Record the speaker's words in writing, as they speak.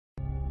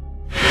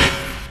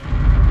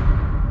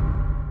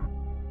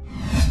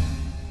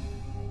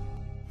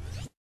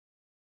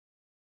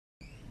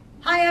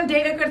Hi, I'm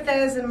Dana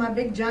Cortez in my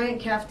big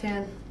giant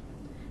caftan.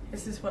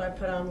 This is what I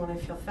put on when I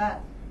feel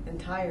fat and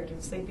tired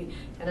and sleepy.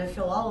 And I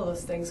feel all of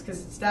those things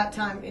because it's that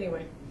time.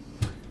 Anyway,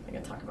 I'm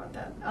going to talk about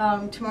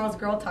that. Tomorrow's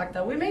girl talk,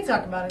 though. We may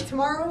talk about it.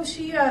 Tomorrow,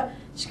 she got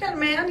a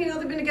man. You know,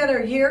 they've been together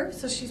a year,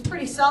 so she's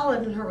pretty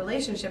solid in her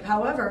relationship.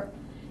 However,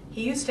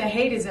 he used to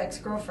hate his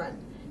ex-girlfriend.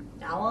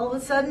 Now, all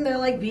of a sudden, they're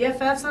like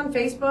BFFs on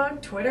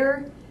Facebook,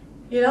 Twitter.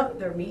 You know,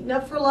 they're meeting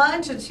up for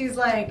lunch, and she's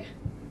like,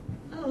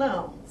 I don't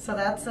know. So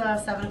that's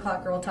 7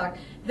 o'clock girl talk.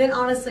 Then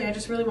honestly, I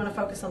just really want to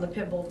focus on the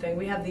Pitbull thing.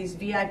 We have these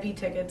VIP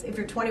tickets if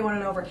you're 21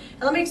 and over.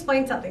 And let me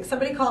explain something.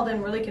 Somebody called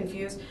in really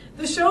confused.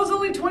 The show's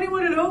only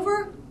 21 and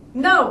over?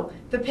 No,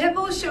 the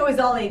Pitbull show is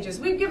all ages.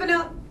 We've given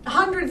out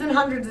hundreds and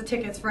hundreds of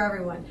tickets for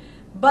everyone.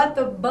 But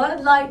the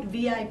Bud Light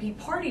VIP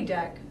party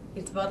deck,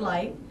 it's Bud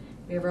Light.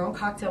 We have our own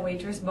cocktail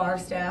waitress, bar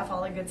staff,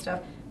 all that good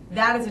stuff.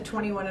 That is a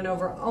 21 and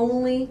over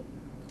only,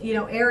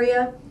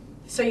 area.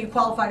 So you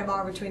qualify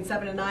tomorrow between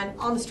 7 and 9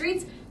 on the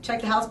streets. Check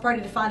the house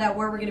party to find out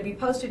where we're going to be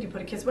posted. You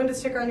put a Kiss Window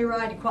sticker on your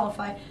ride, you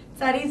qualify. It's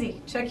that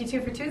easy. Check you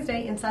 2 for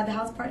Tuesday inside the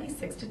house party,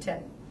 6 to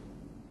 10.